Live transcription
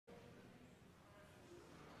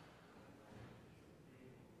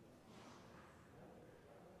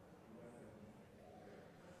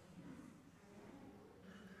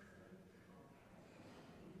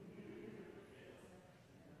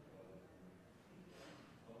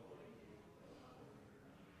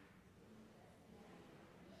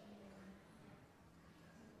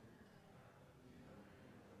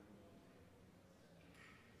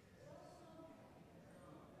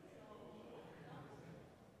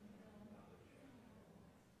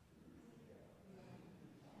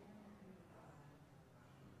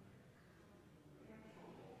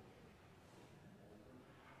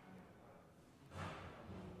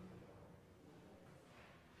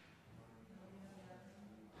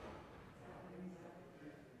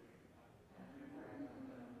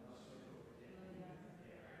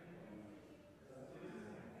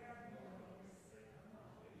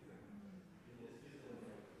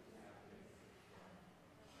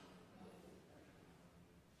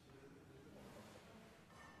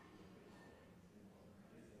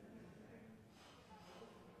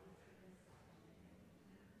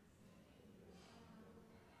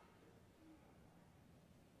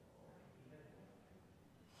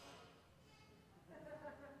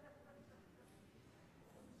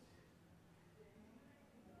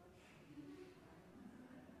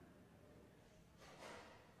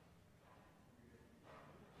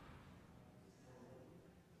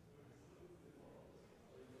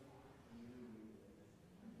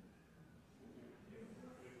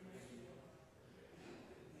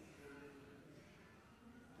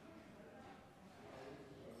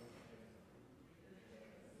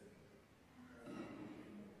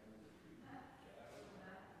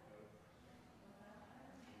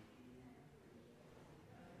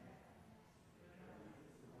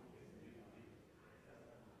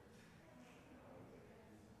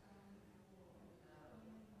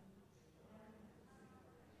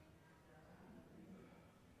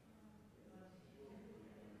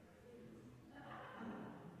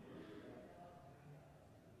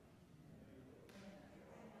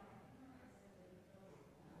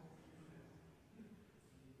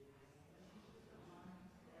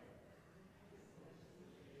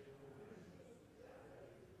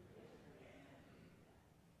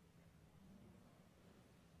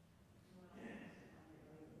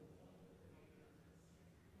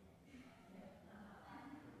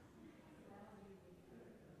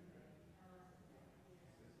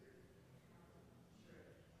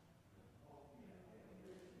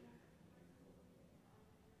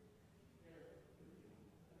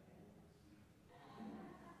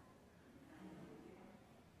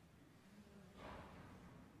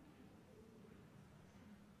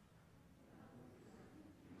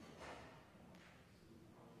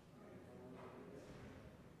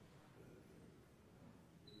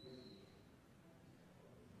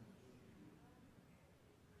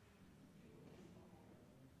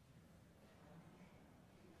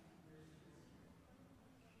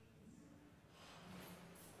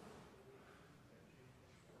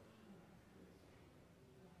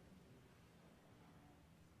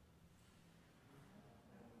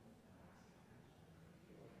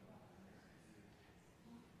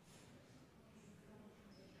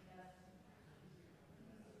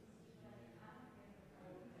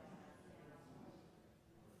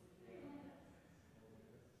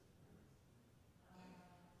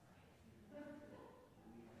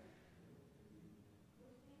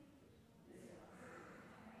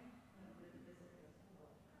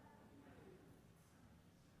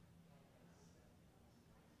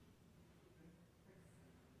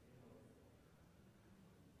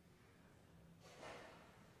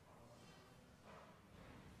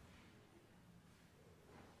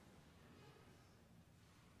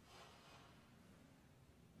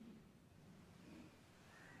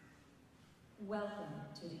Welcome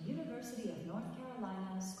to the University of North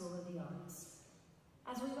Carolina School of the Arts.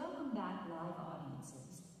 As we welcome back live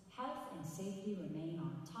audiences, health and safety remain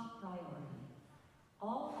our top priority.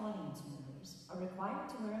 All audience members are required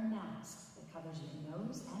to wear a mask that covers your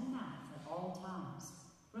nose and mouth at all times,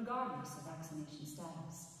 regardless of vaccination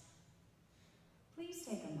status. Please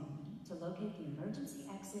take a moment to locate the emergency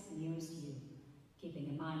exit nearest you,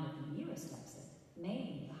 keeping in mind that the nearest exit may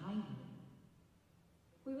be behind you.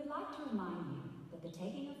 We would like to remind you that the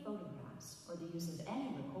taking of photographs or the use of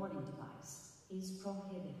any recording device is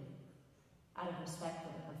prohibited. Out of respect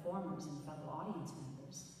for the performers and fellow audience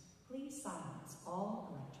members, please silence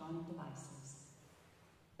all electronic devices.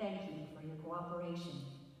 Thank you for your cooperation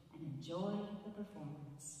and enjoy the performance.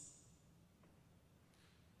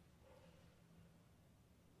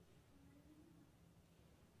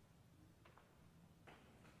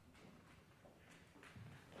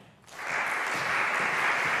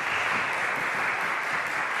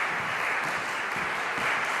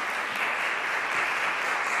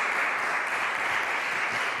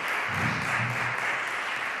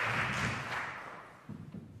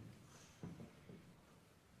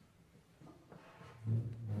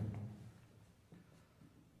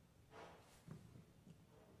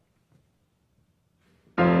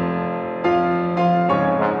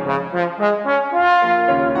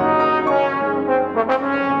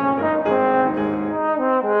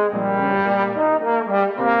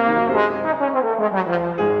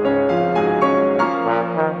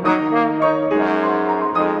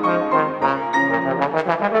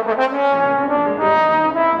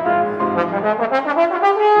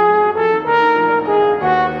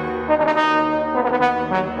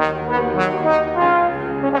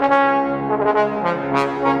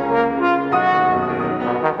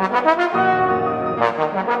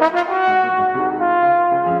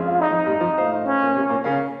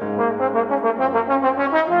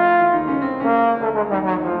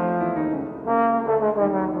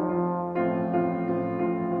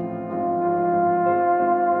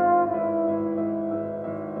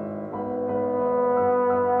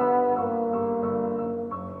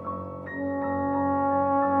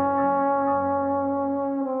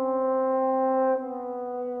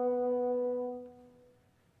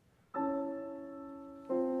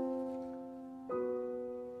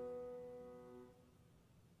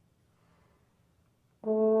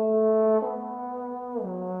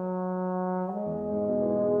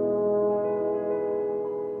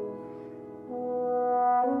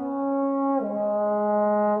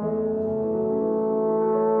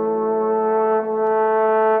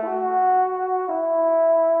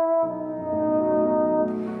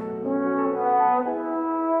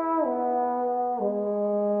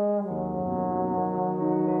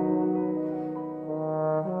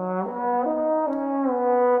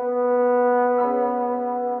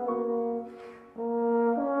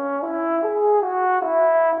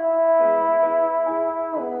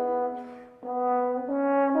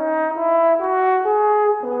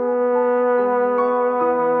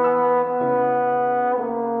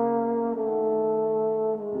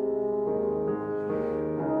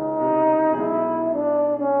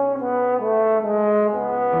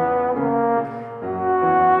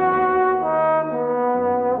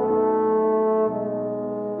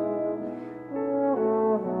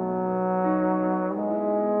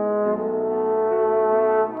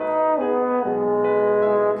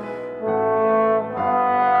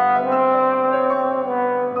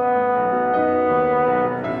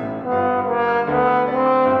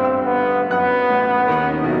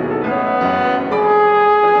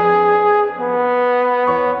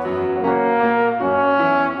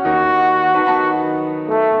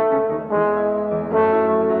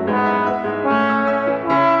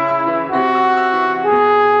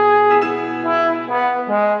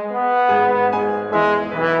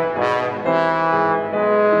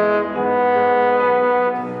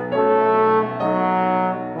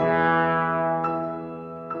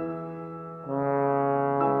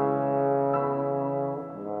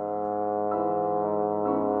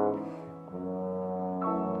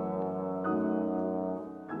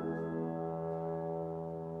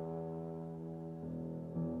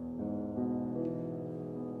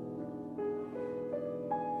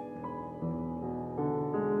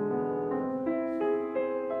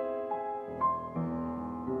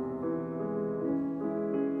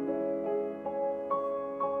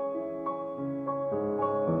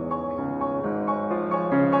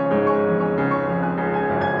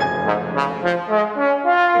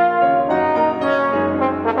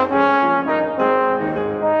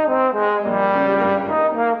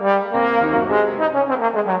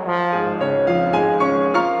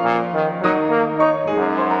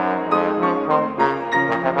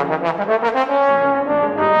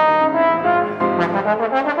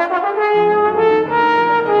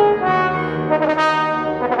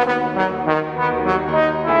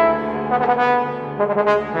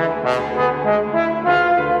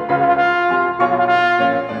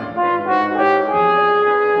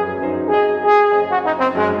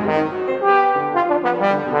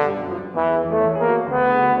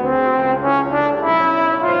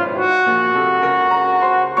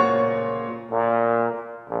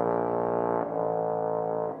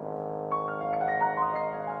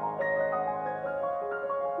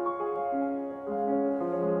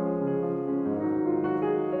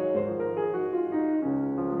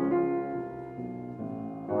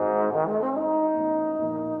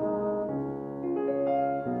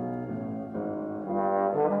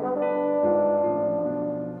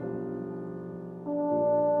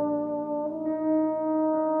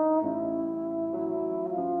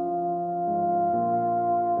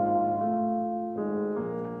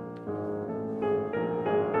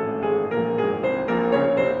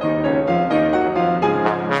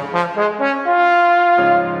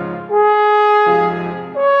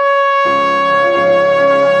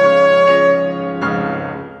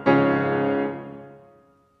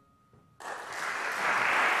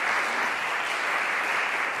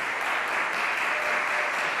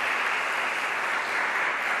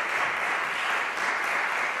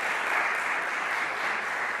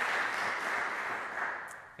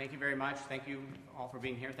 Thank you very much. Thank you all for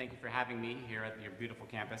being here. Thank you for having me here at your beautiful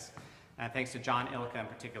campus. Thanks to John Ilka in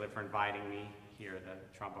particular for inviting me here, the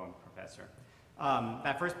trombone professor.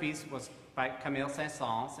 That first piece was by Camille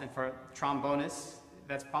Saint-Saëns, and for trombonists,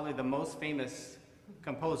 that's probably the most famous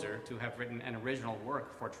composer to have written an original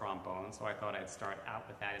work for trombone, so I thought I'd start out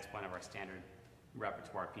with that. It's one of our standard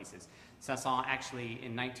repertoire pieces. Saint-Saëns actually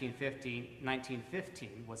in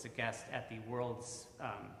 1915 was a guest at the World's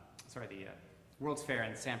Fair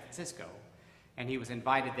in San Francisco, and he was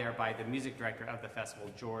invited there by the music director of the festival,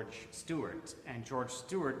 George Stewart. And George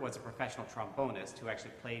Stewart was a professional trombonist who actually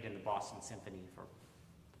played in the Boston Symphony for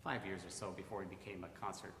 5 years or so before he became a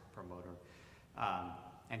concert promoter.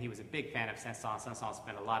 And he was a big fan of Saint-Saëns. Saint-Saëns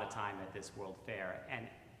spent a lot of time at this World Fair, and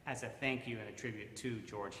as a thank you and a tribute to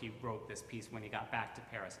George, he wrote this piece when he got back to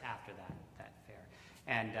Paris after that fair,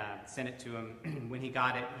 and sent it to him. When he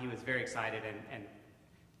got it, he was very excited and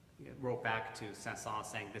wrote back to Saint-Saëns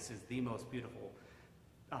saying, "This is the most beautiful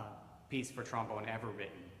piece for trombone ever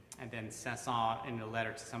written." And then Saint-Saëns, in a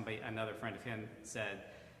letter to another friend of him, said,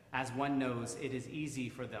 "As one knows, it is easy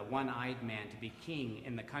for the one-eyed man to be king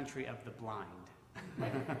in the country of the blind."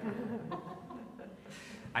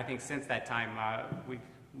 I think since that time,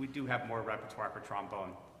 we do have more repertoire for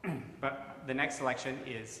trombone. But the next selection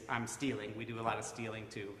is I'm stealing. We do a lot of stealing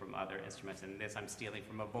too from other instruments, and this I'm stealing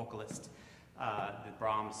from a vocalist, the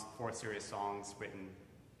Brahms 4 series songs written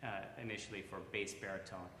initially for bass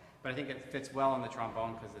baritone. But I think it fits well on the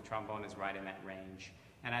trombone because the trombone is right in that range.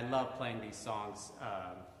 And I love playing these songs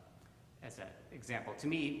as an example. To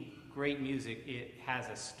me, great music, it has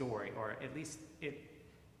a story, or at least it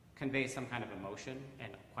conveys some kind of emotion,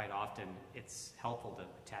 and quite often it's helpful to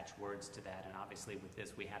attach words to that. And obviously with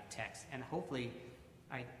this we have text, and hopefully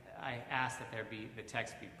I ask that the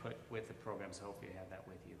text be put with the program, so hopefully you have that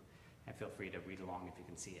with you. And feel free to read along if you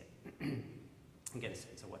can see it and get a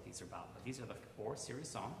sense of what these are about. But these are the 4 series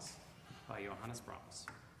songs by Johannes Brahms.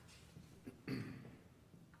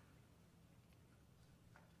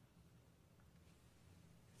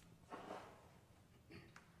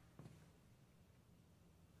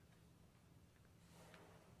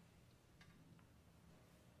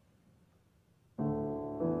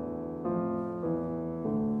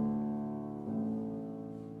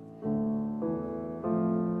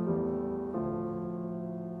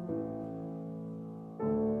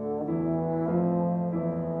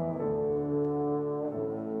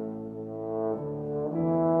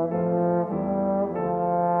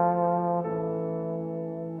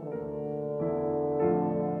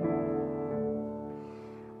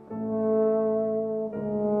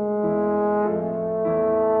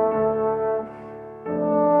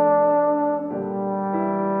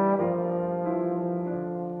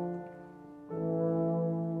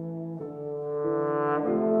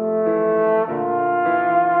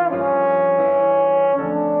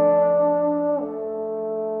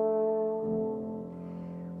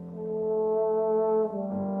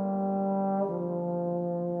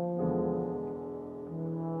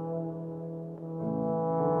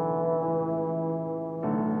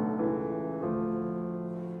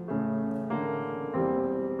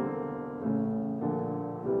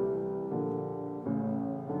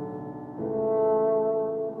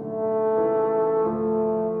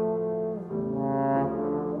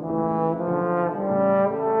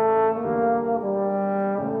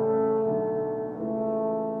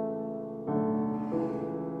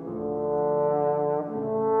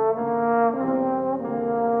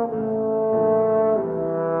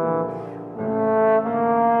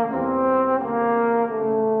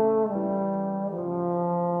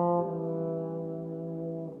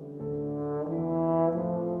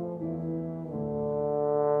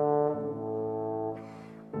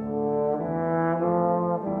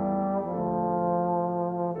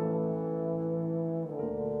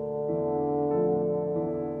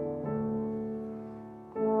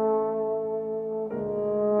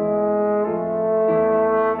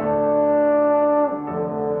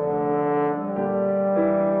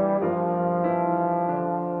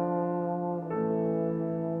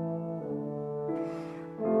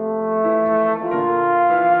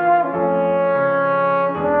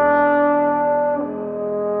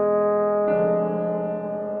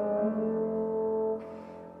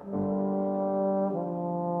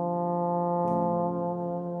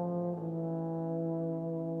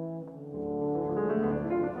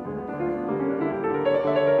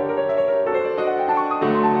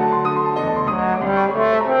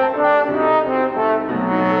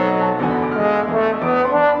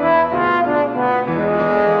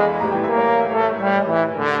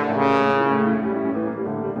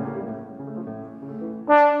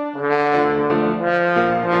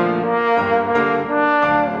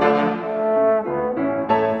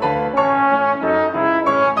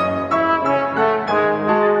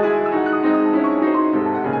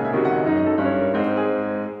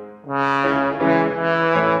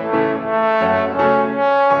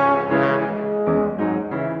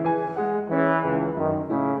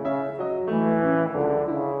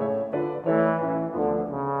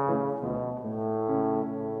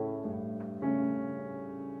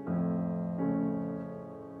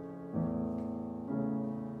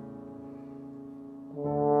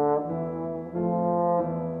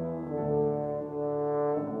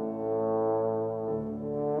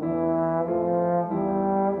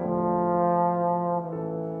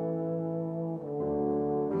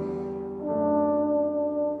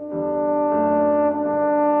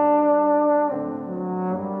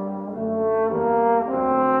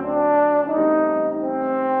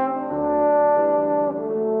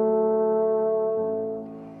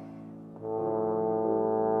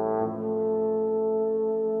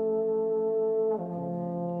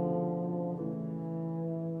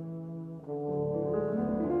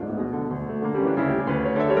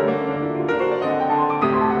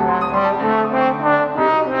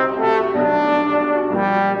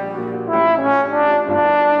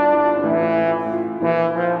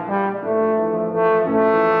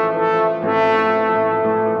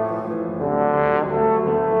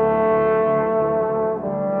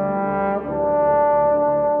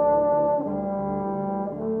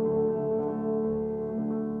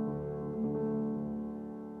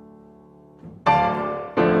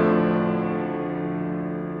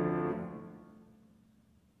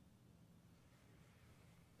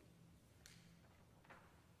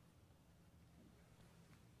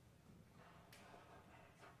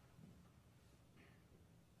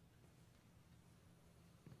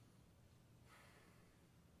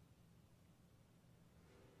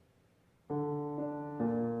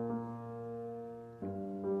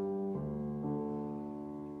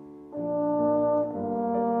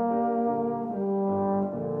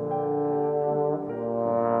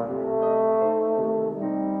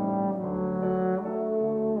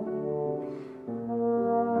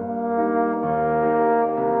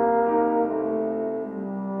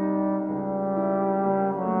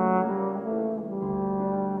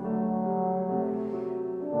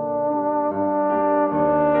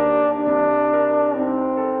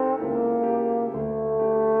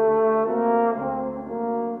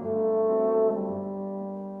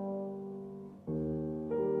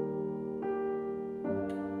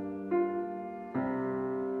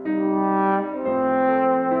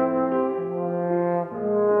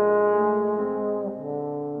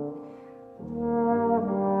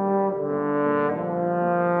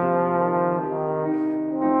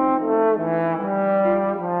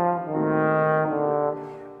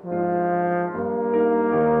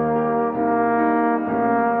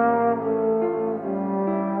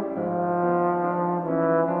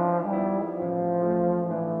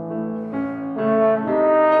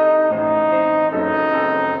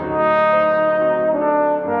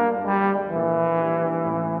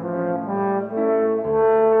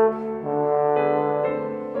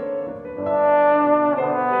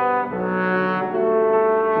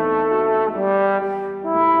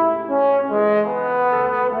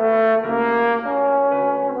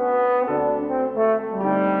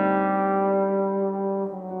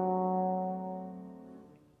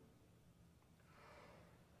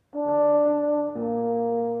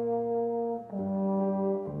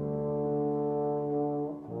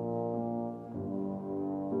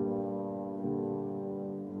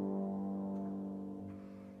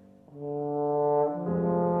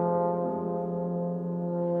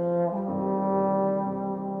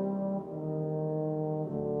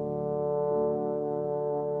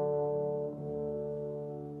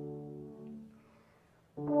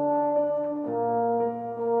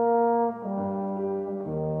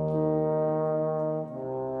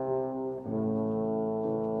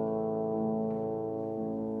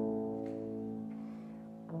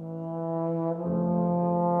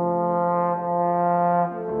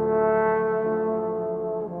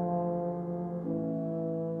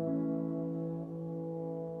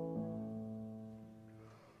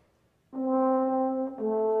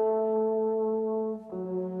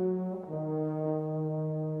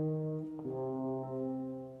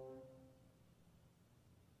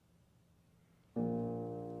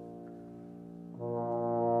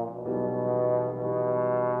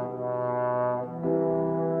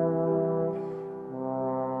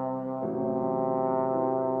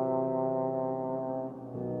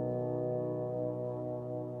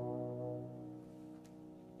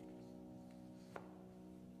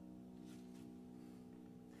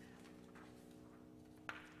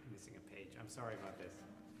 I'm sorry about this.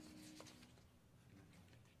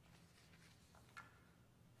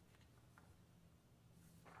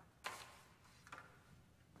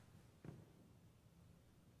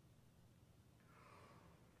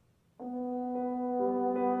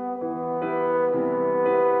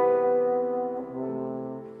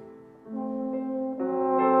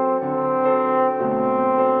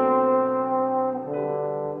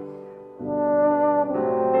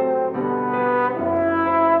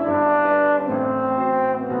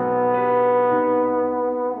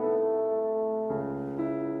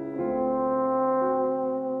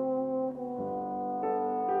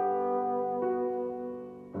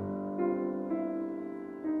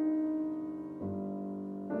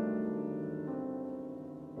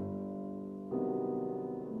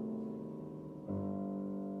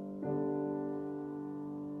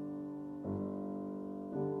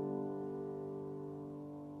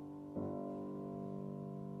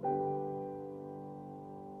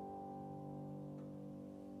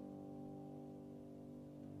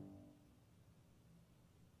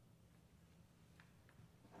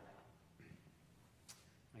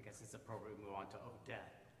 I guess it's appropriate to move on to Oh Death.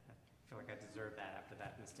 I feel like I deserve that after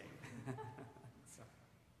that mistake. So.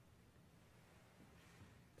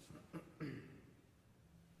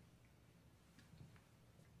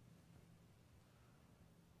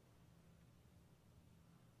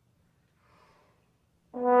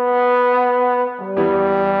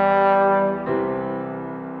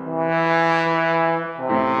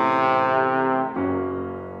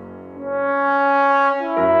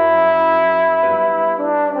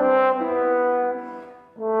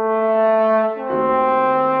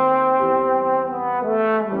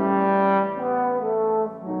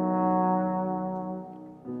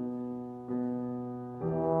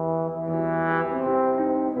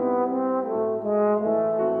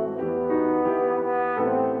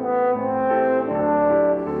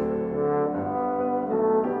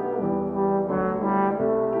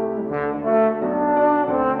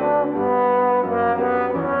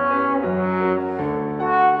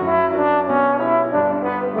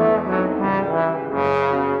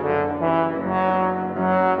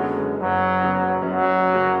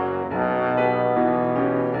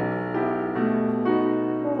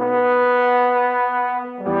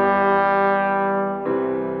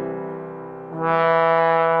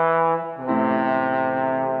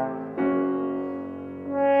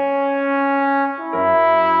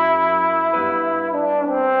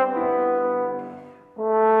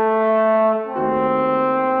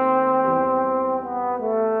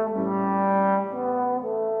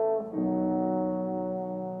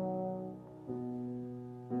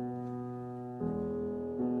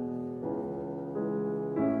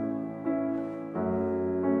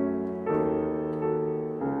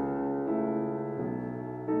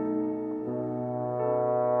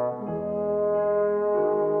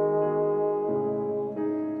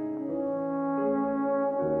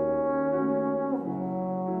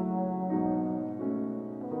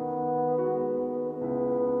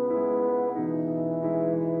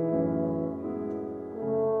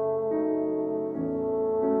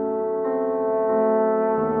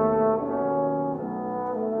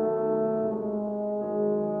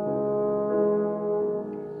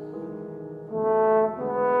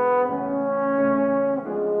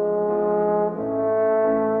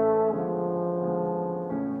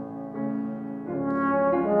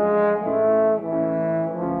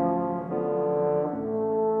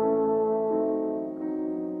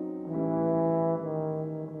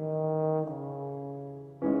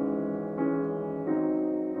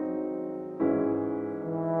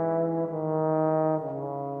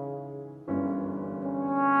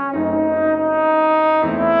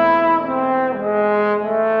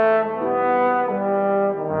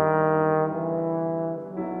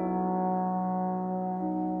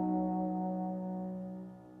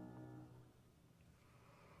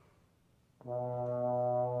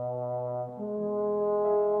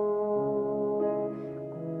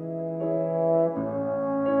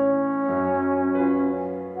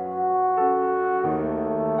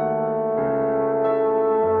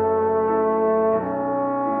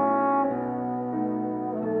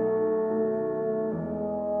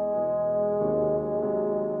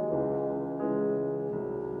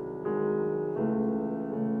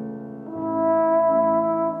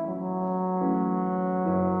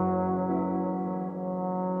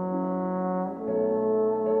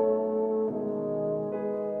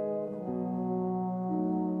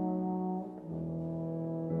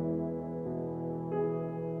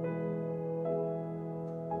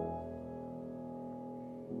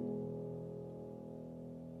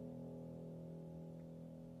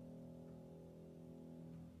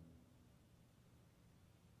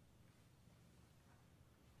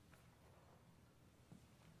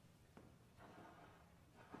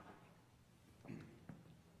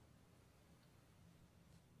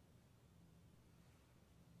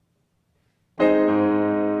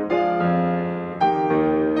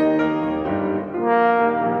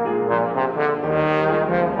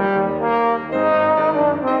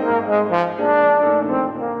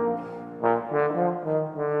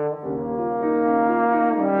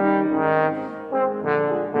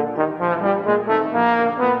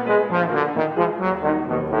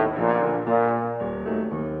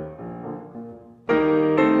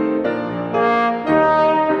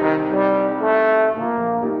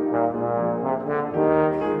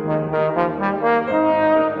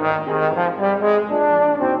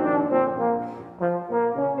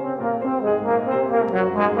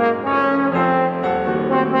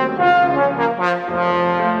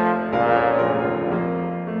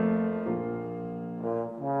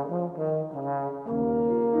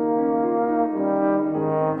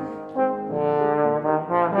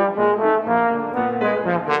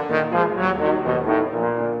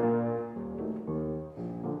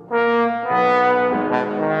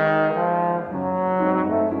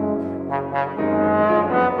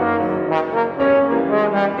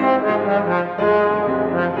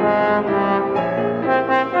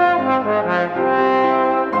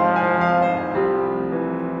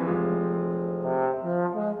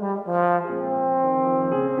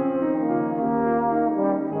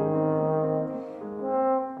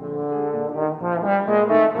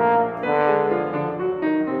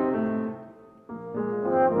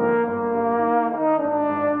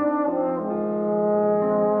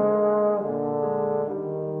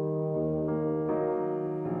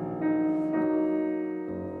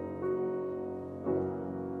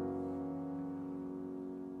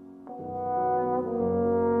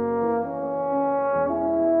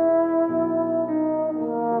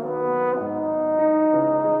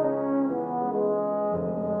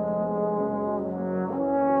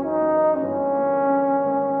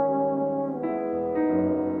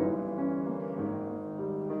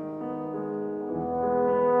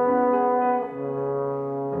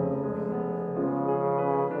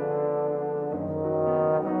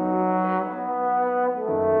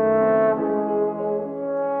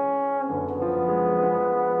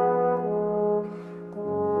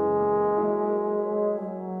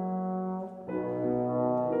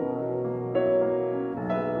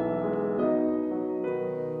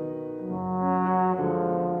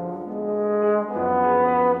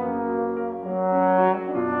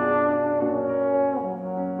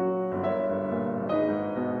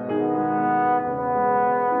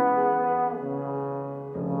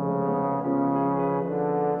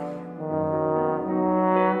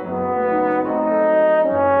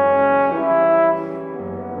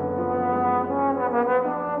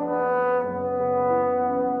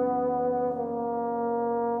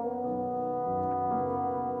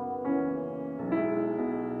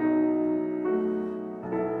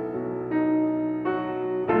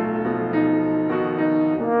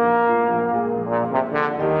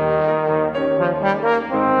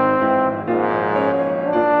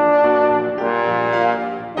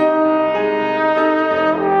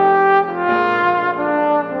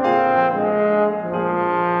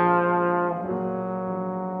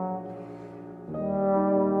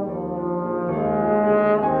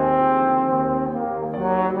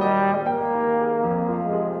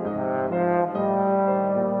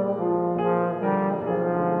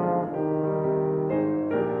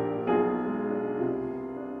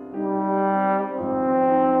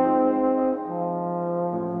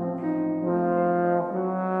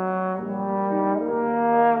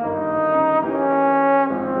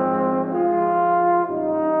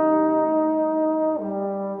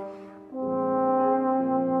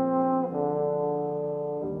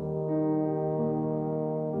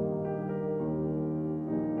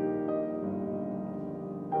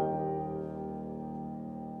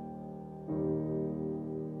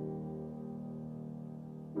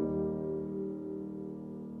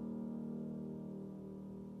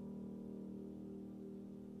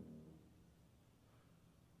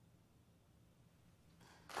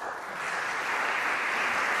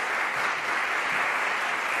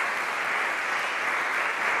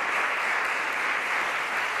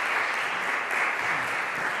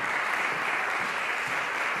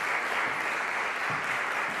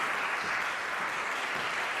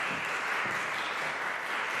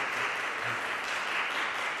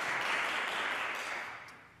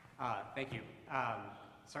 Thank you.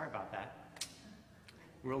 Sorry about that.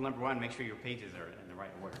 Rule number one, make sure your pages are in the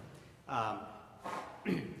right order.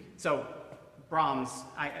 So, Brahms,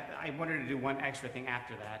 I wanted to do one extra thing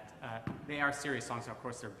after that. They are serious songs, so of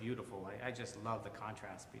course they're beautiful. I just love the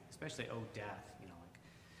contrast, especially Oh Death, you know, like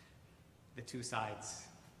the two sides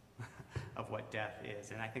of what death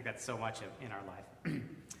is, and I think that's so much in our life.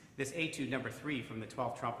 This Etude number 3 from the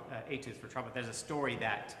 12 Etudes for trumpet, there's a story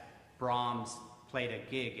that Brahms played a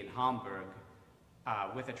gig in Hamburg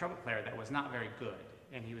with a trumpet player that was not very good,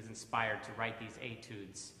 and he was inspired to write these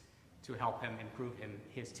Etudes to help him improve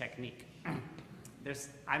his technique.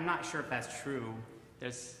 I'm not sure if that's true.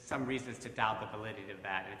 There's some reasons to doubt the validity of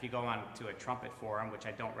that, and if you go on to a trumpet forum, which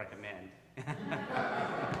I don't recommend,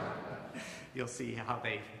 you'll see how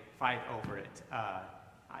they fight over it.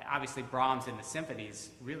 Obviously, Brahms in the symphonies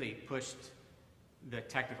really pushed the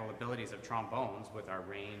technical abilities of trombones with our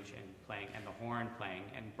range and playing and the horn playing,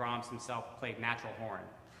 and Brahms himself played natural horn,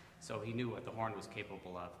 so he knew what the horn was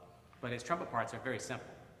capable of. But his trumpet parts are very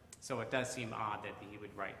simple, so it does seem odd that he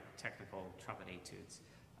would write technical trumpet etudes.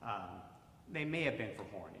 They may have been for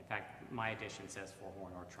horn. In fact, my edition says for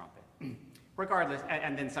horn or trumpet. Regardless,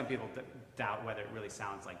 and then some people doubt whether it really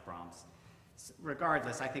sounds like Brahms.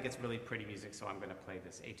 Regardless, I think it's really pretty music, so I'm going to play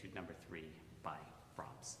this Etude number 3 by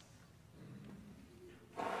Brahms.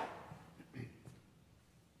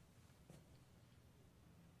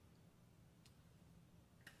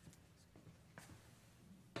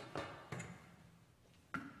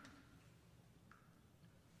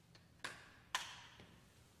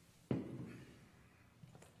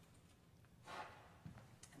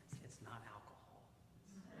 It's not alcohol.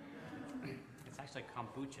 It's actually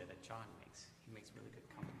kombucha that John makes. He makes really good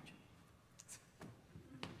kombucha.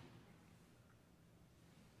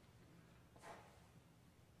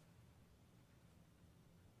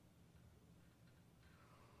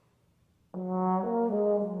 Thank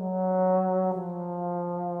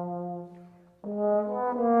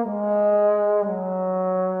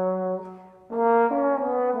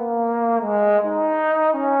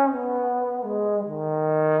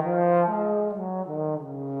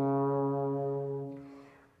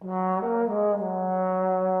you.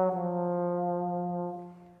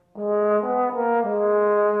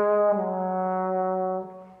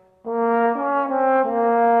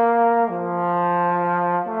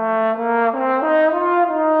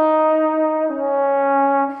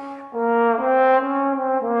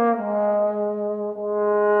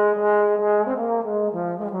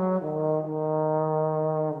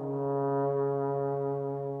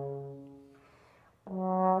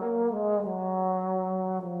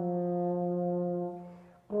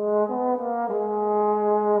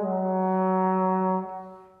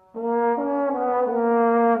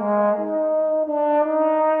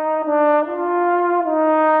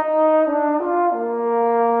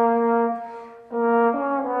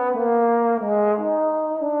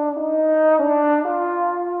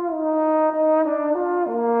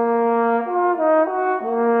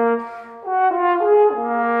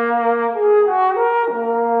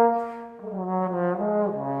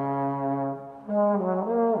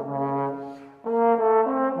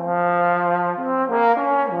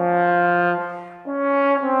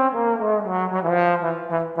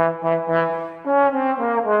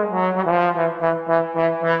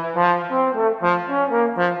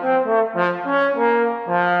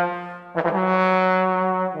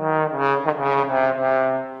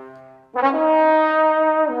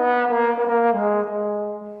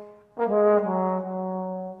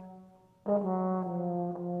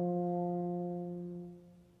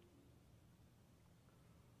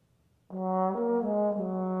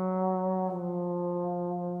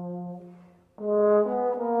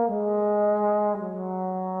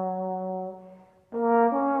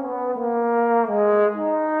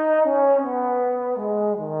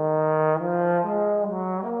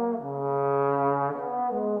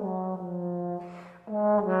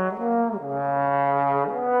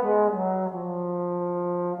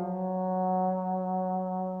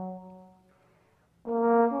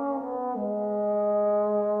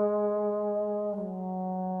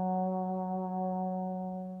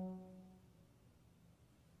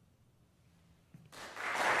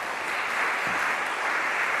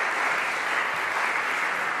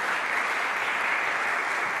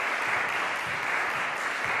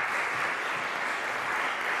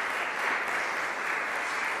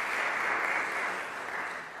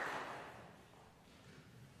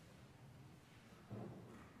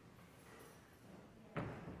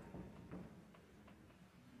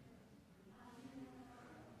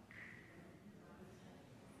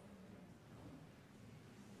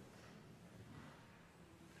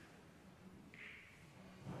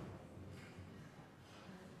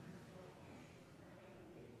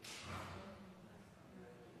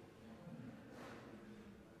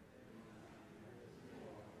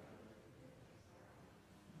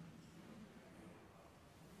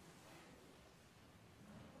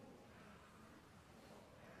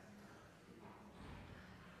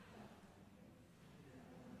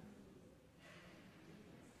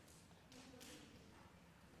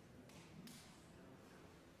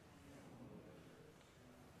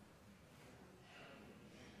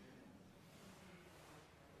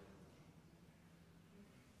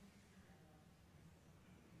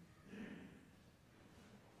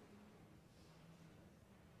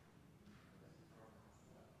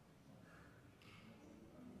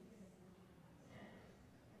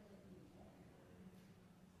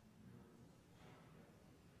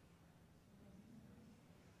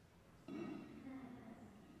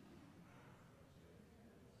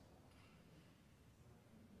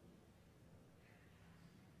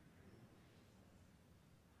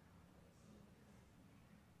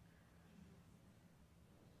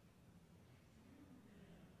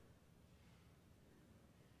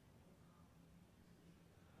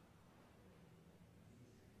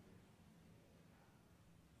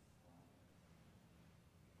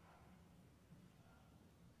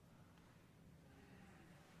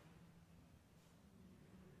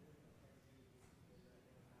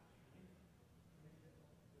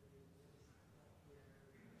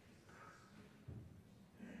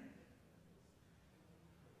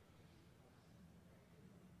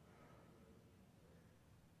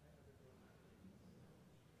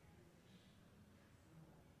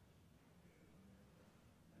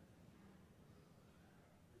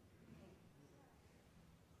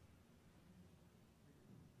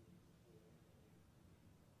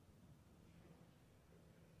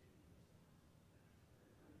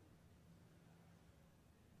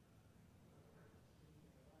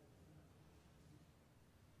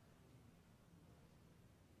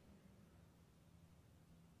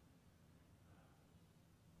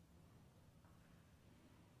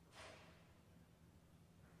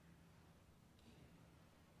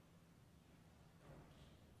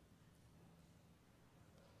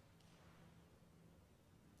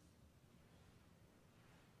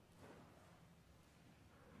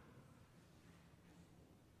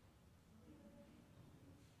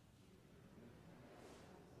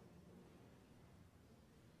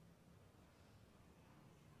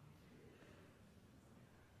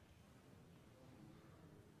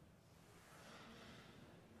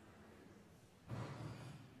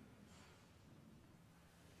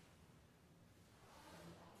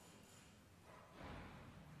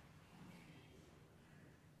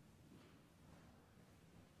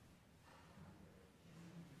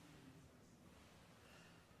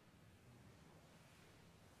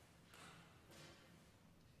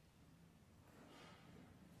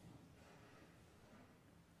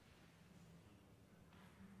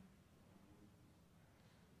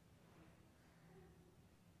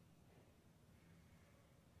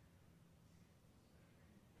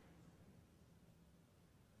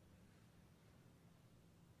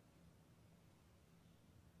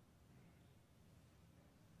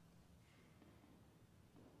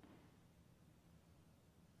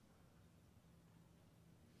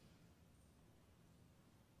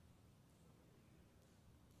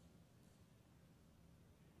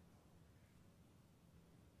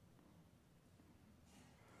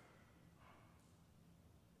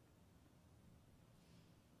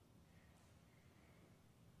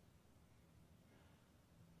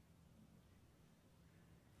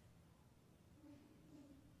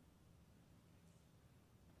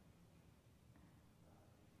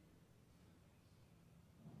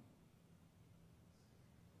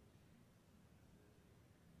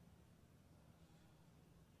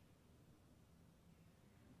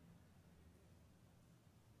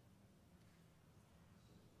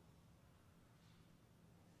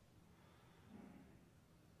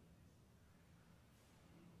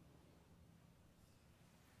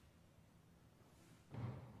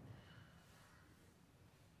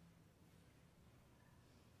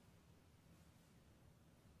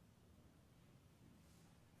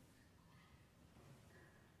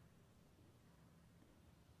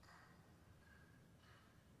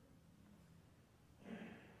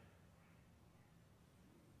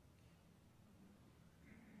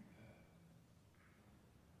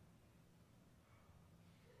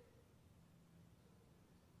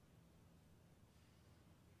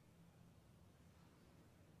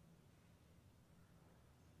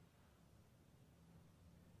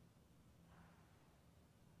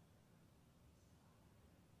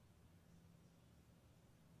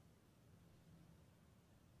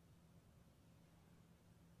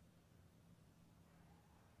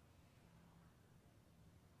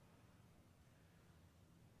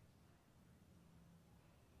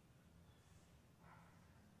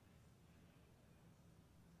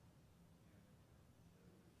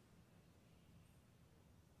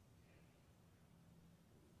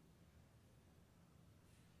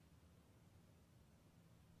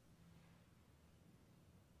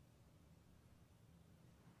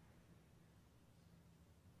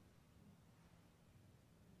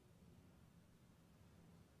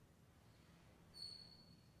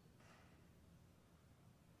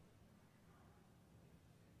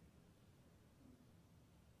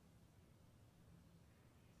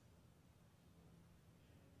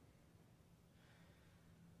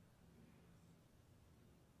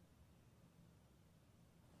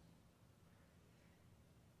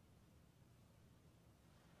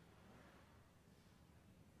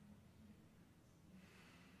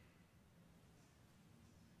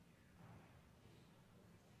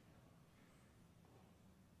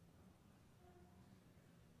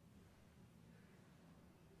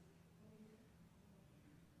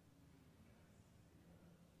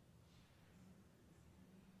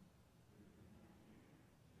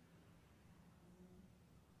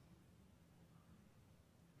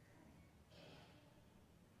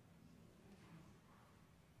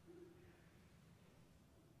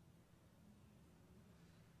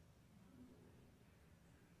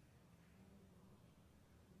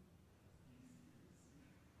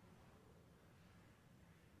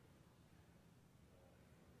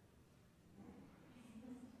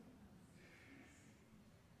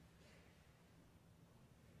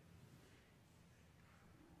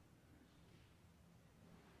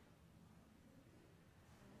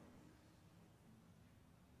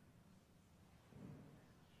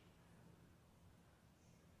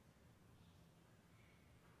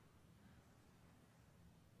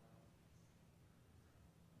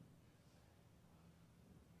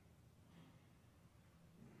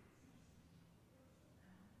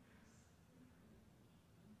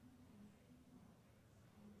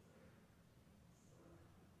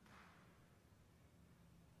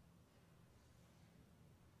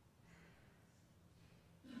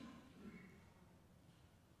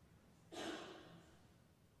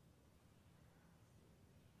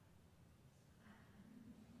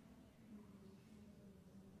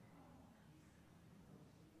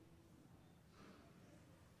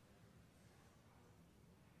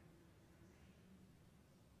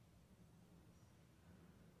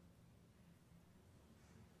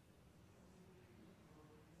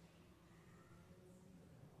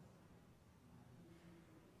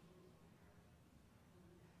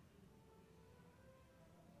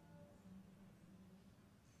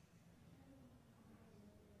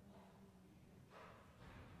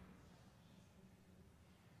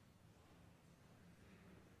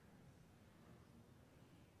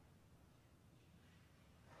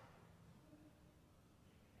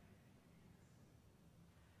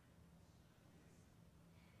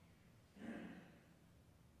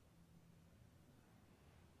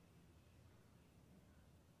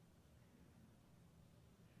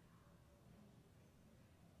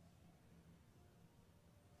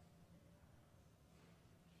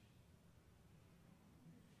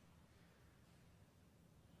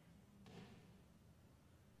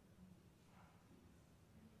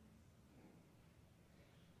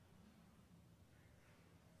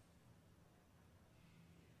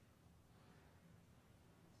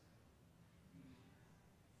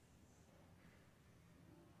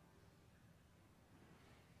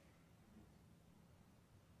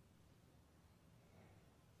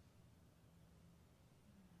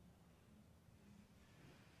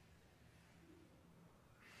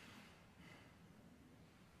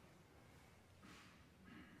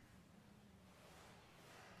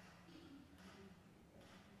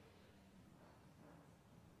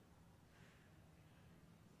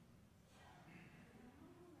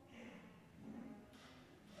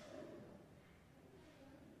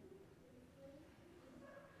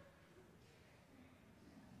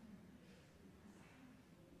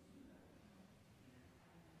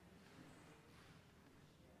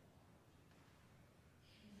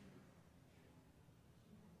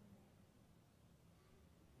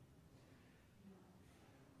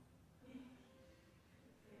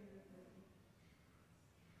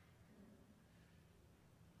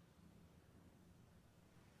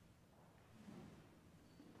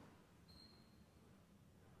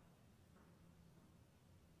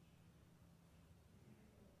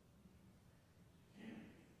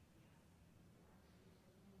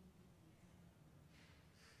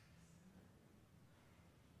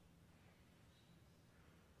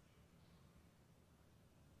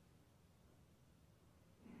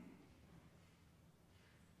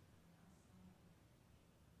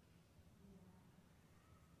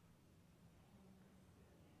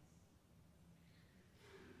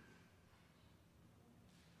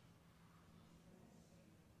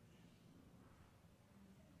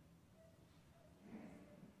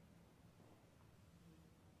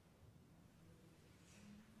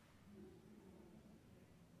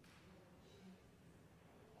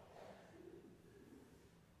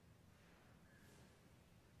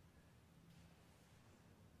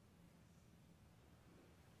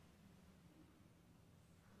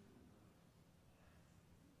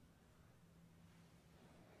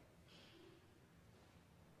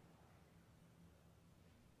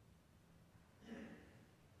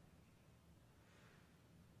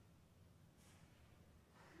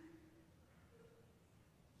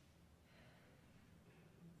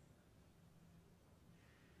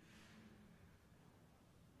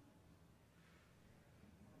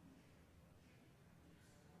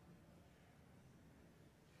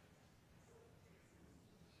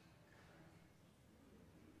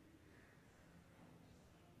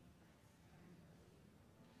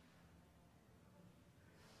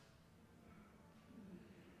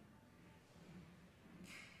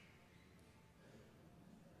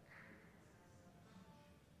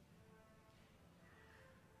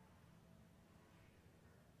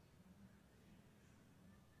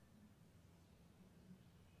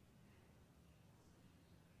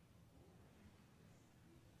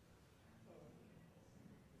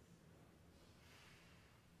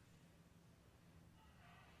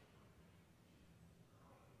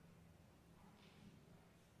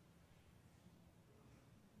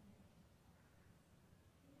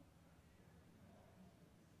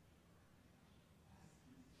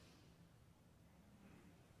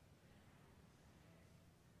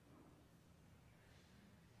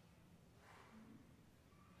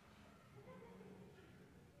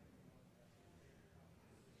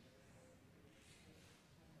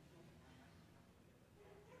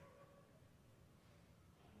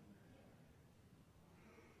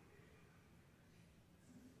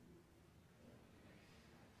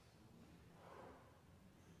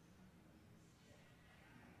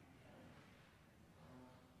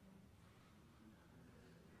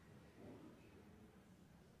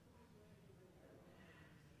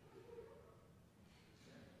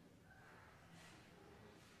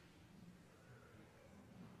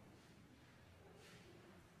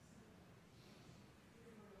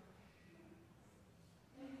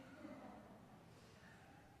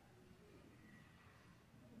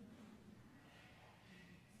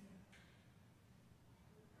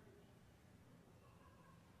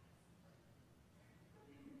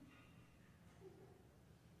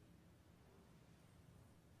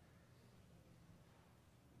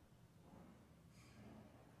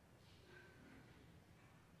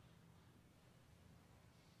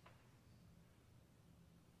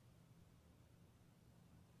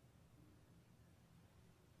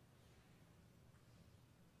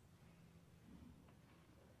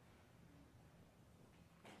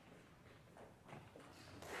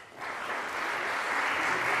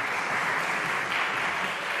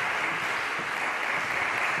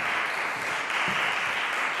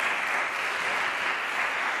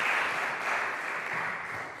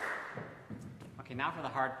 now for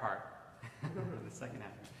the hard part, the second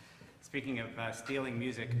half. Speaking of stealing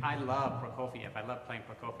music, I love Prokofiev. I love playing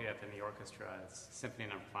Prokofiev in the orchestra. Symphony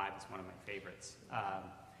No. 5 is one of my favorites.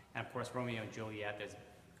 And of course, Romeo and Juliet, there's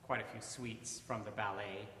quite a few suites from the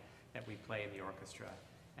ballet that we play in the orchestra.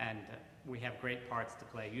 And we have great parts to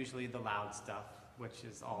play, usually the loud stuff, which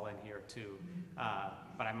is all in here too.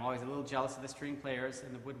 But I'm always a little jealous of the string players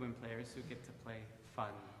and the woodwind players who get to play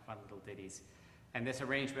fun little ditties. And this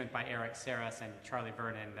arrangement by Eric Saras and Charlie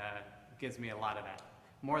Vernon gives me a lot of that,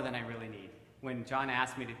 more than I really need. When John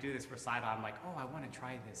asked me to do this recital, I'm like, oh, I want to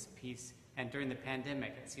try this piece. And during the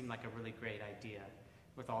pandemic, it seemed like a really great idea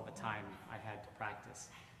with all the time I had to practice.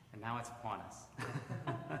 And now it's upon us.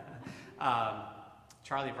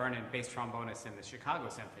 Charlie Vernon, bass trombonist in the Chicago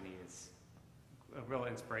Symphony, is a real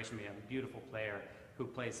inspiration to me. A beautiful player who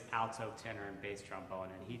plays alto, tenor, and bass trombone,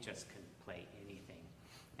 and he just can play anything.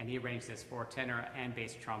 And he arranged this for tenor and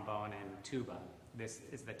bass trombone and tuba. This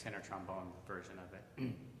is the tenor trombone version of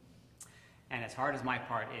it. And as hard as my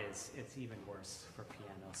part is, it's even worse for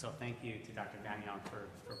piano. So thank you to Dr. Gagnon for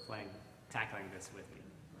tackling this with me.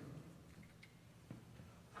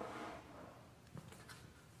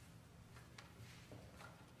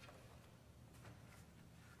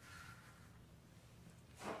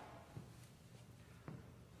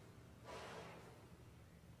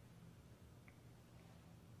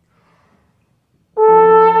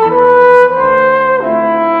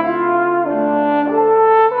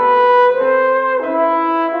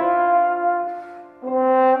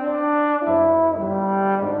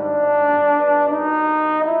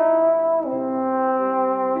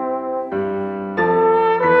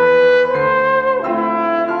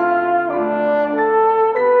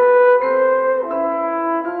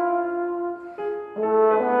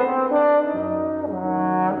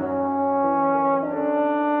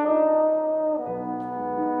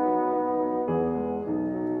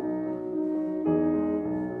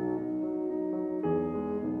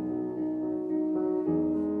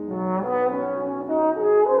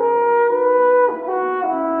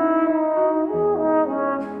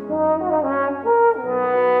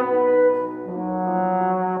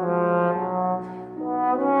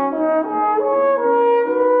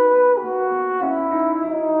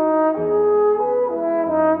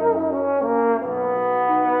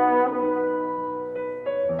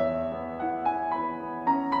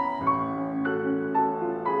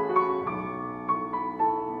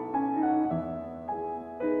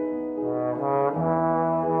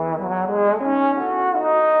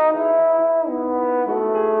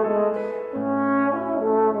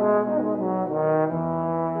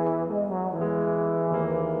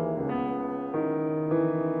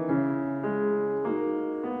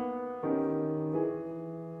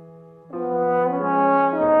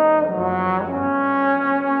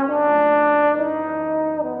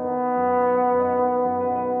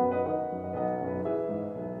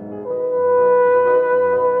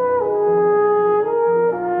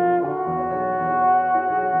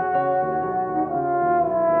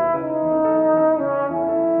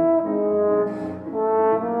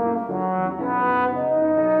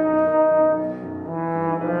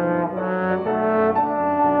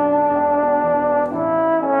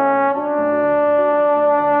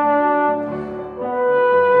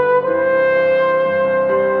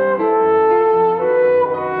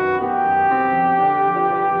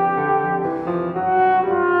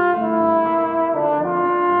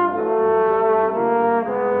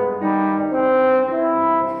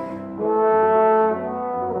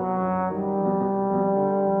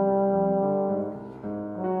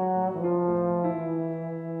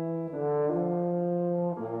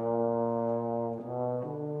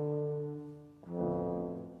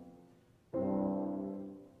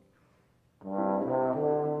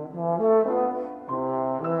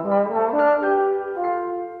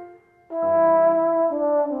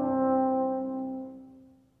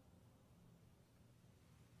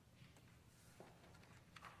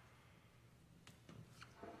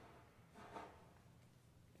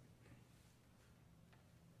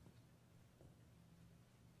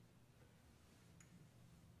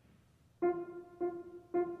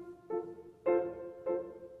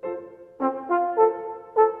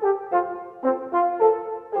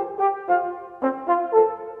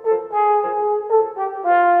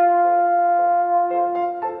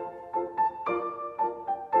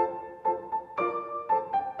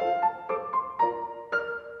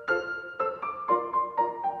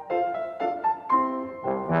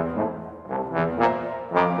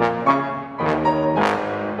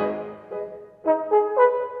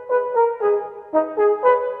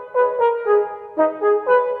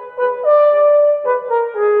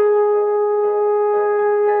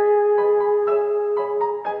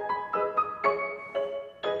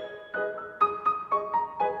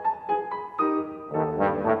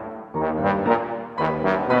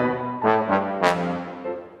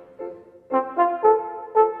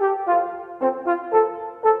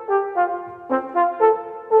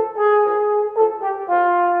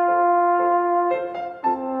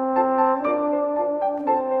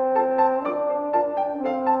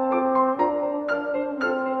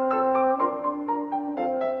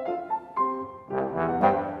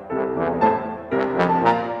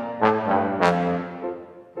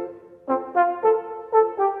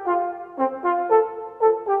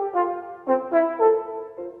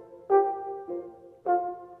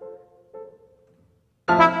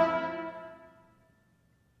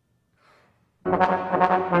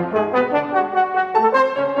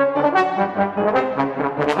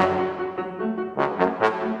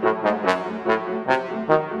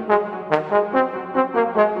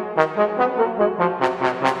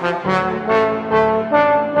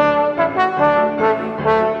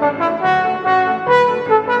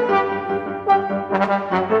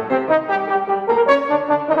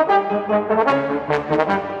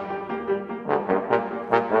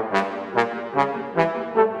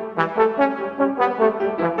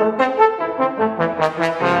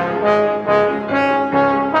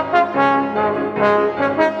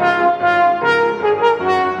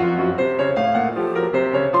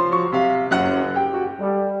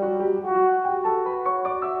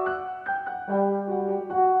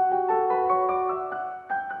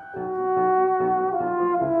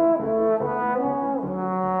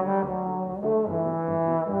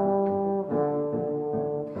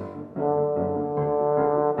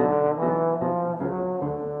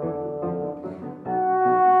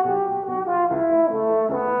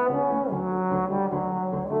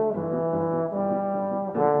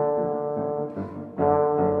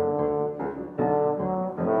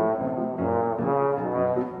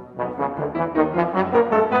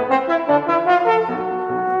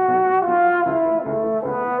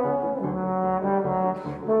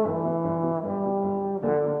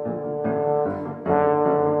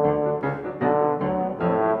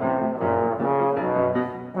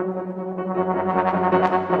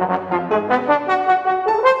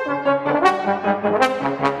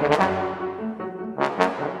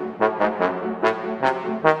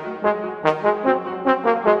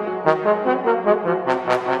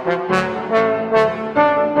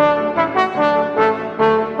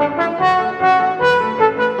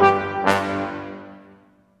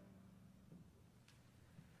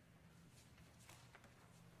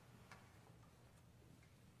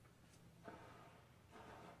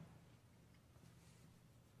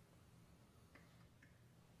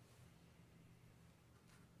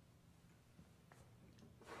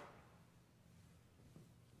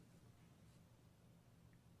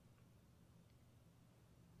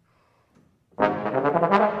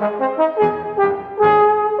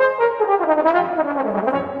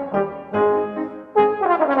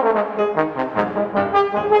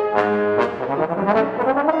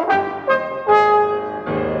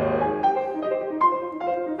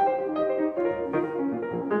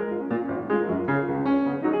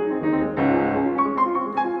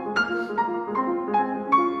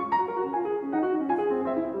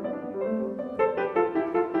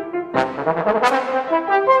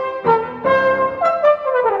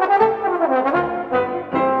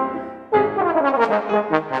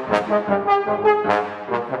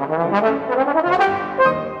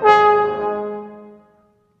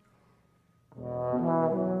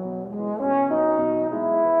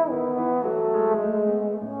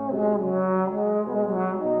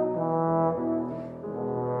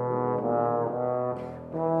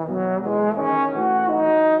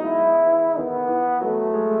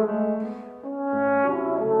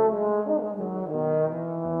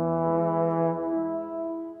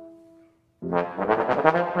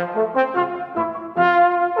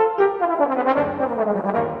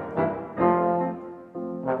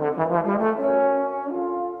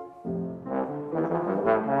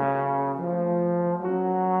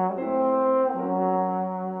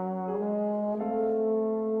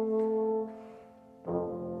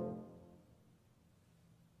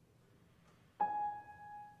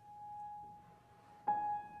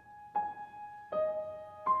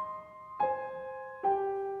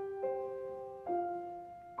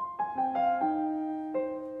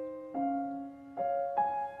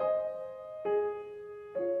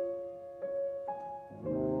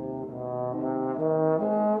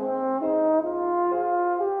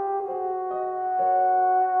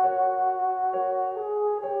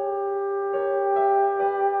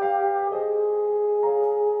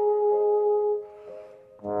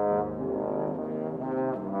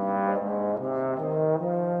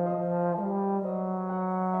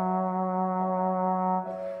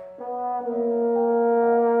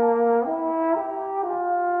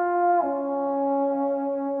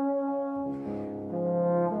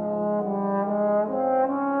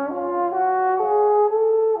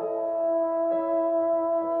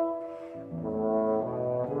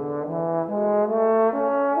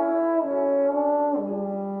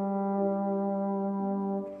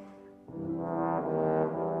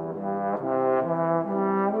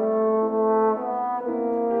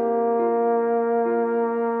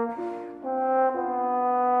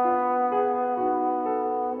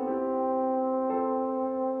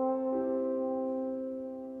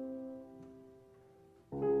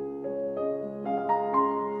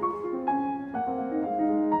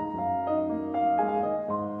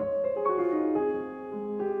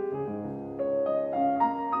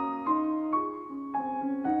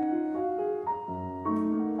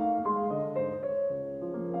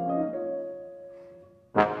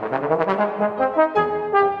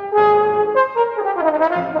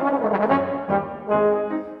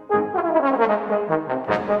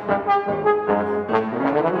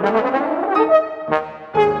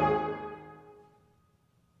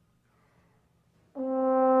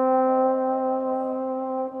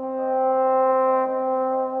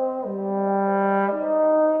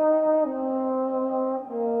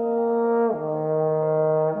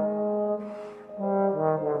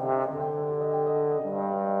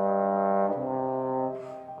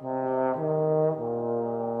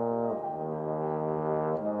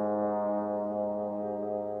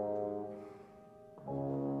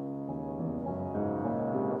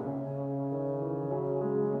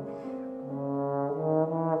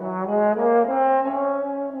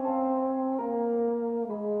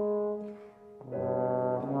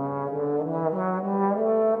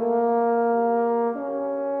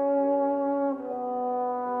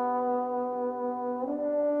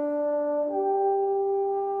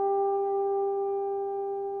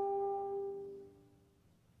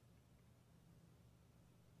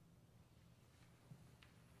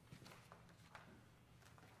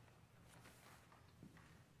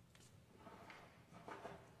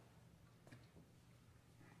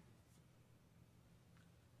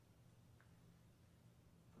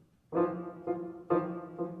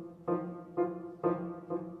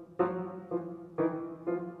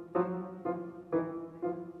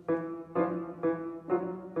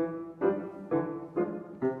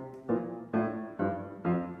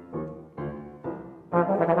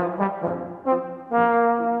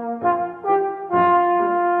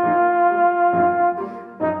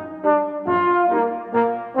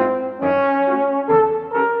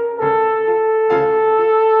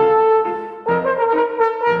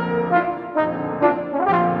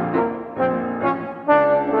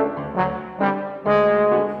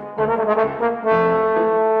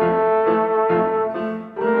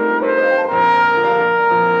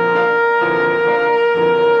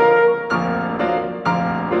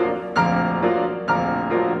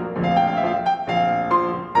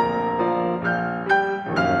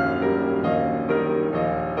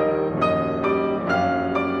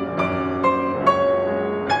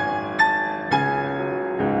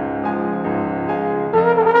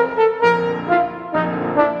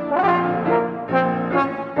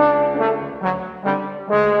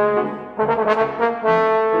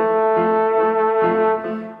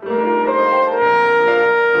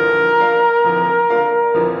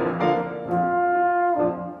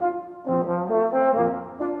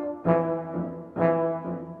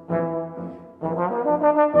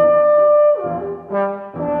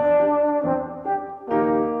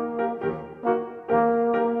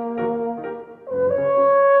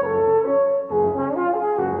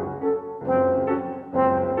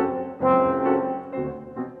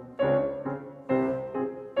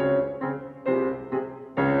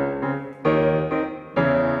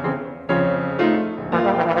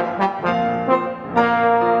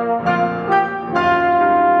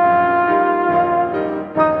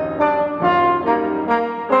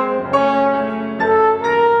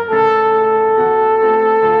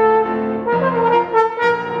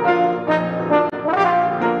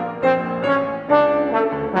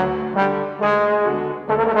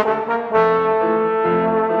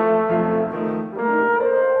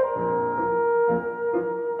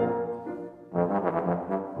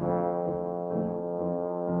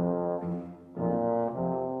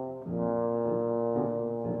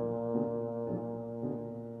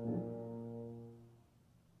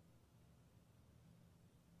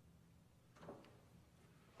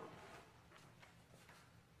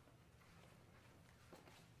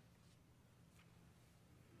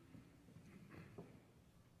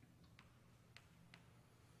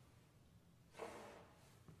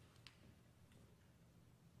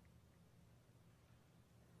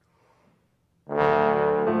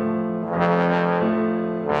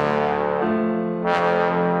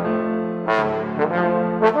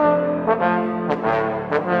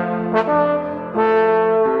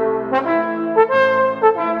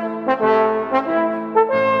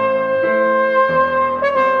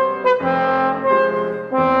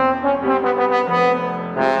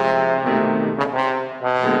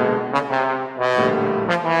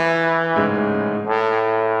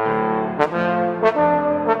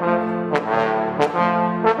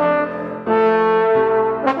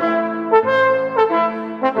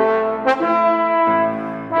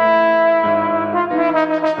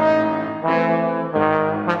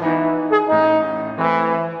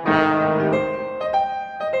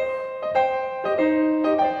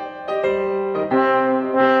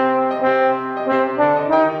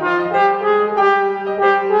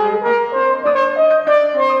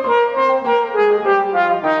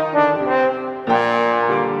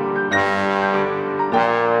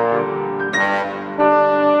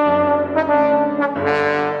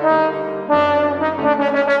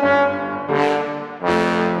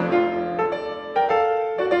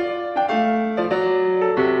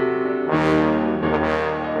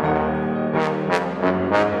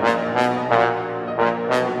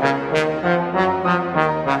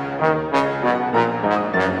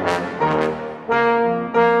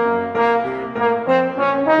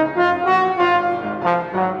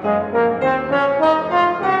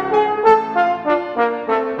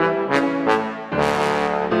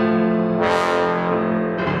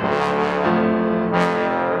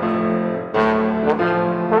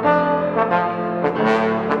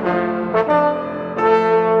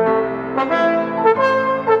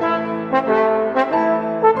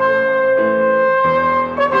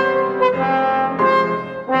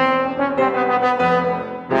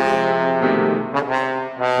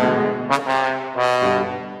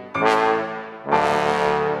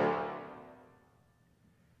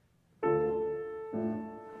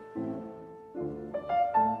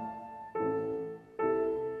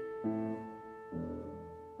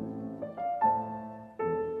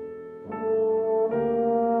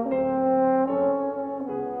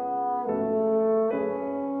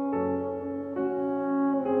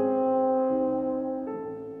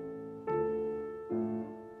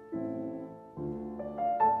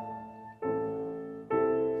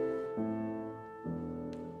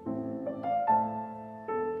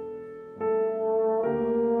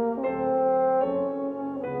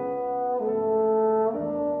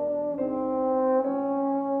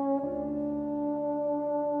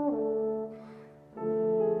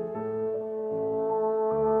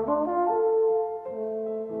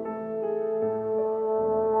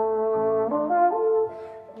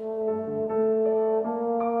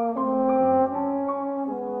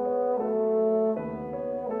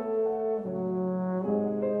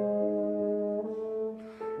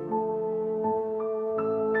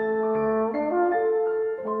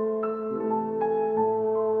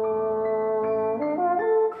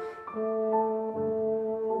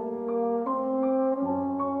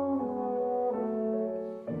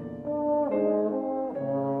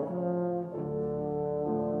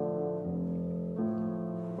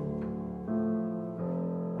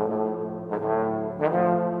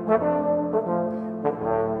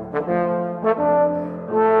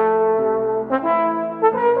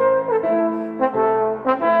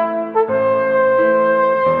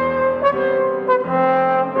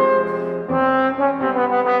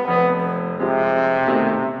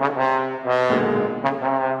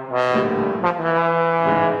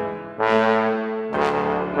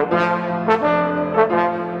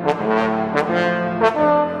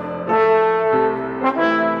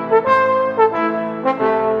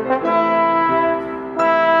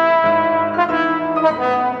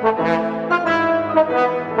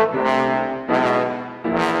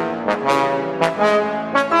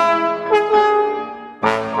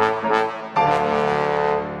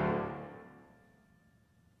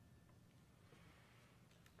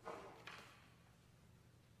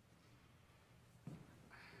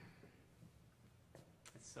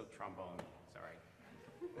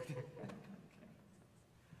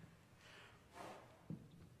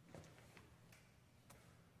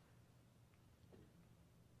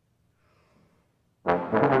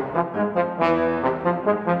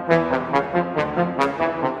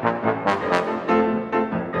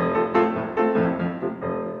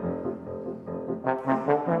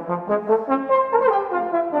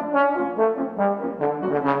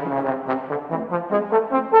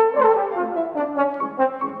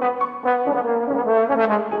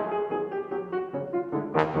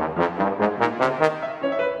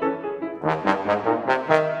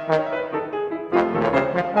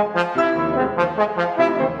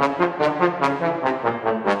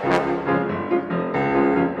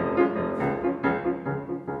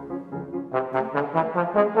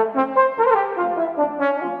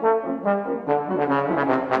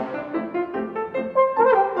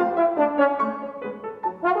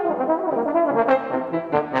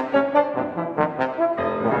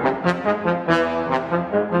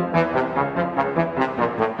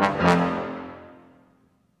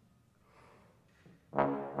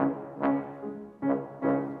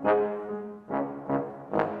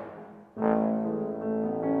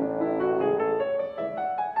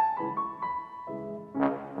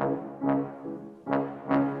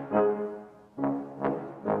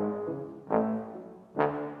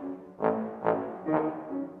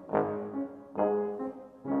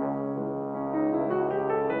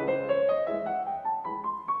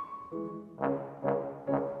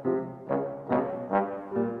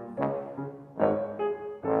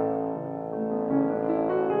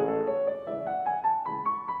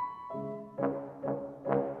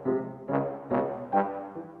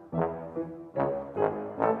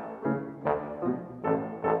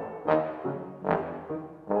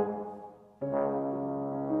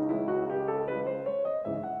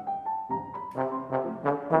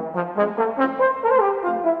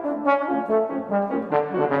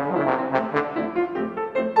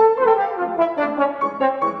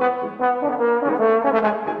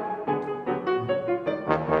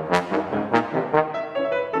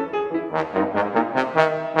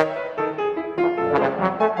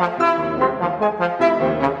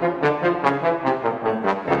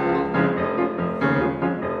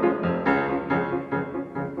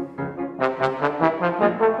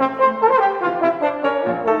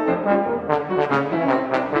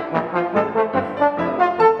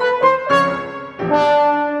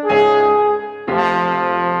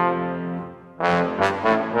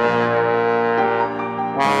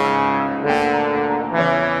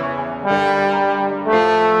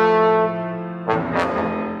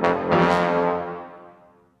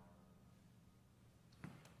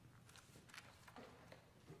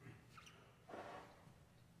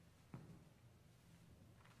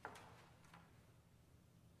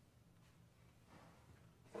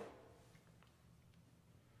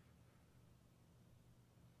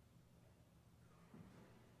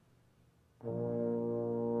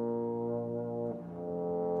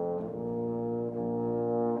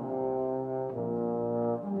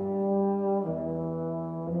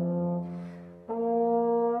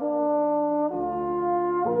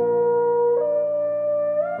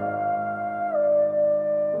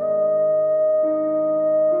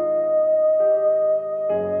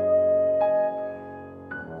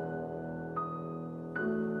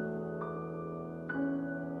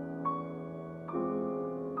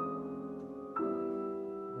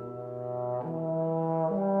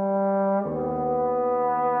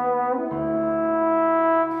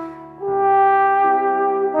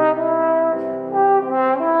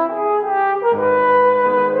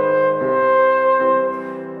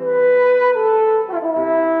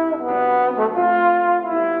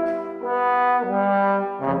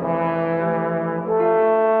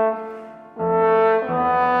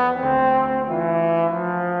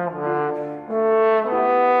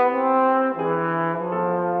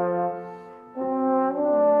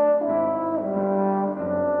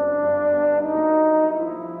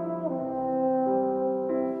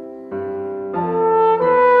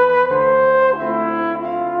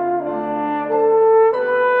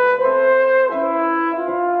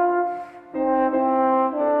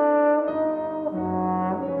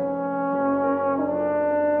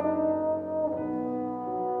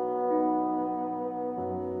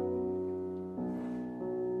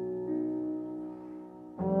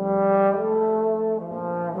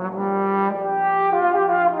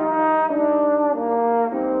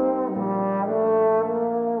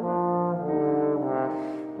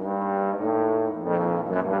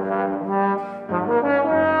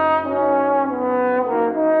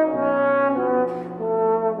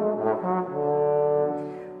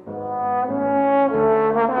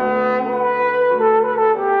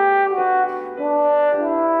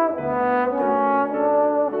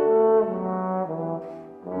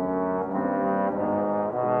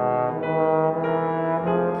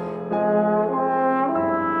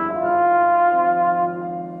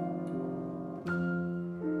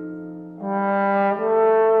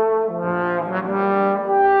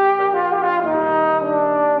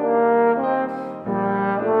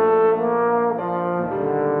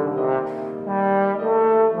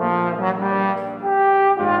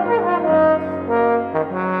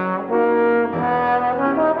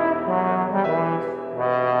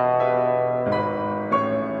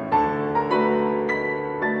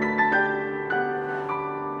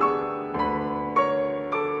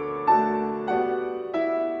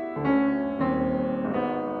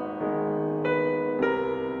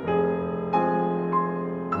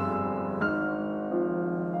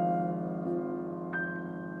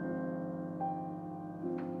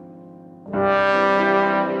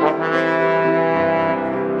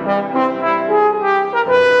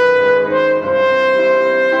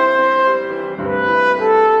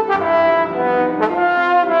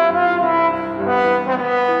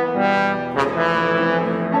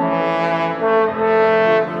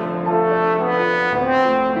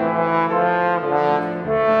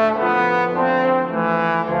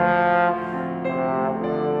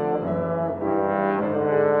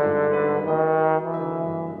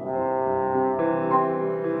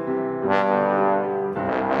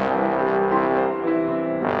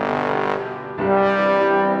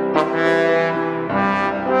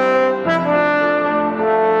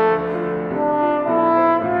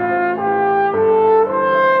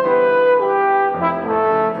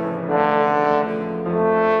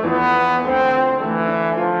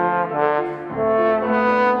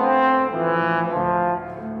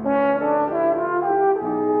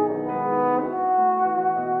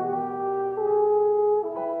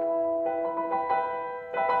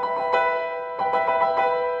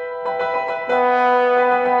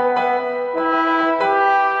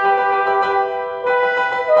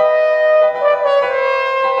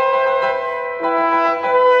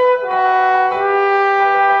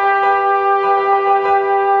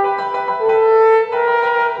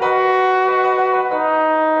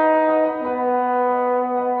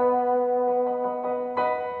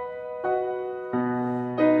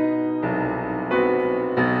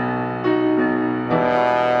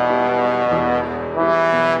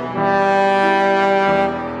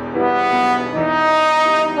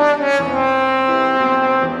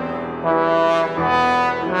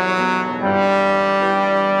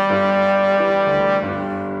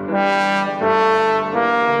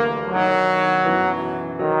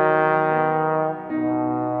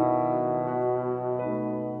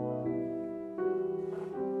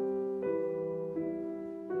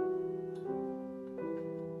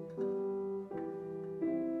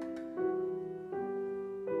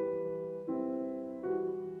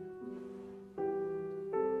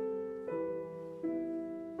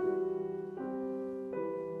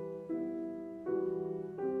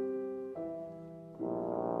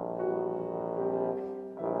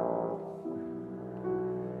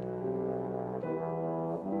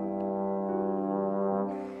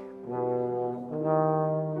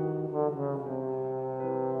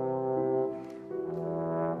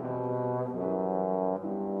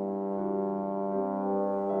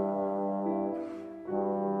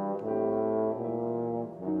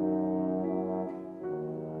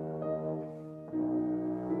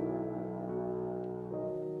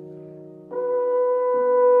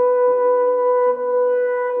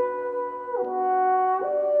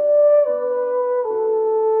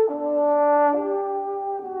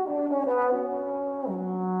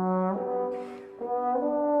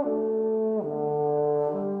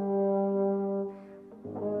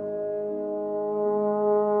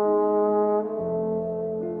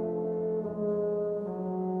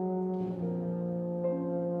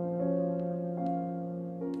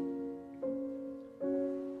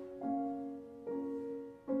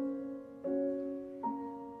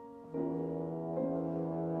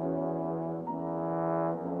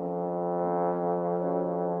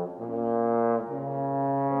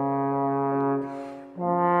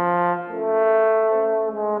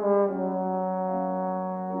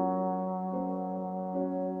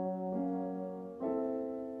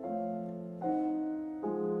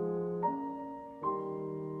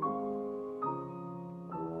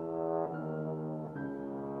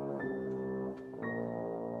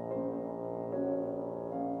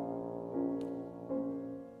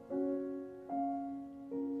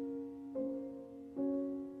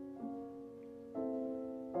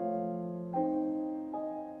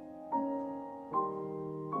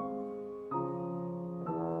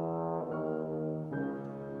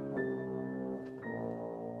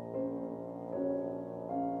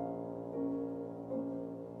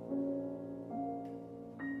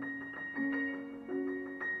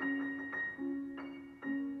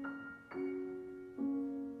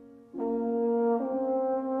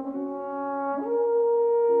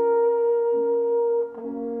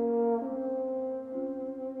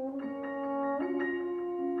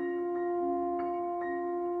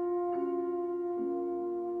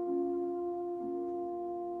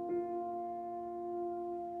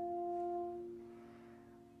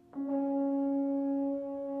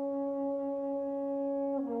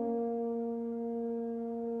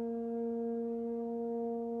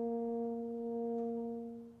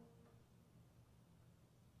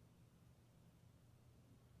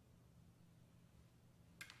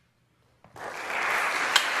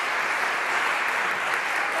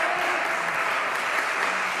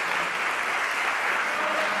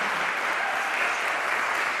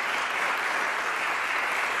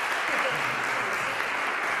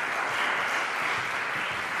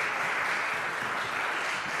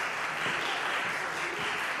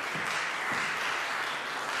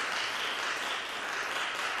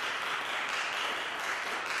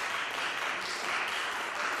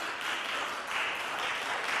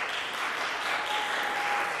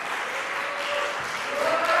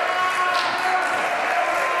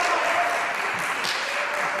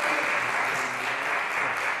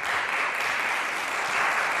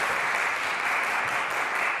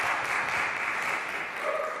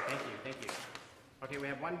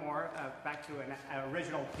 an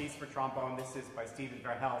original piece for trombone. This is by Stephen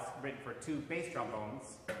Verhelst, written for 2 bass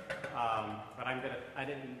trombones. But I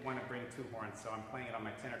didn't want to bring 2 horns, so I'm playing it on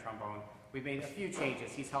my tenor trombone. We've made a few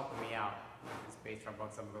changes. He's helping me out with his bass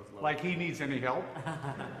trombone, some of those low. Like he needs any help?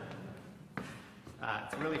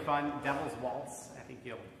 It's really fun. Devil's Waltz. I think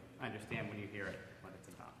you'll understand when you hear it, what it's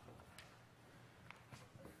about.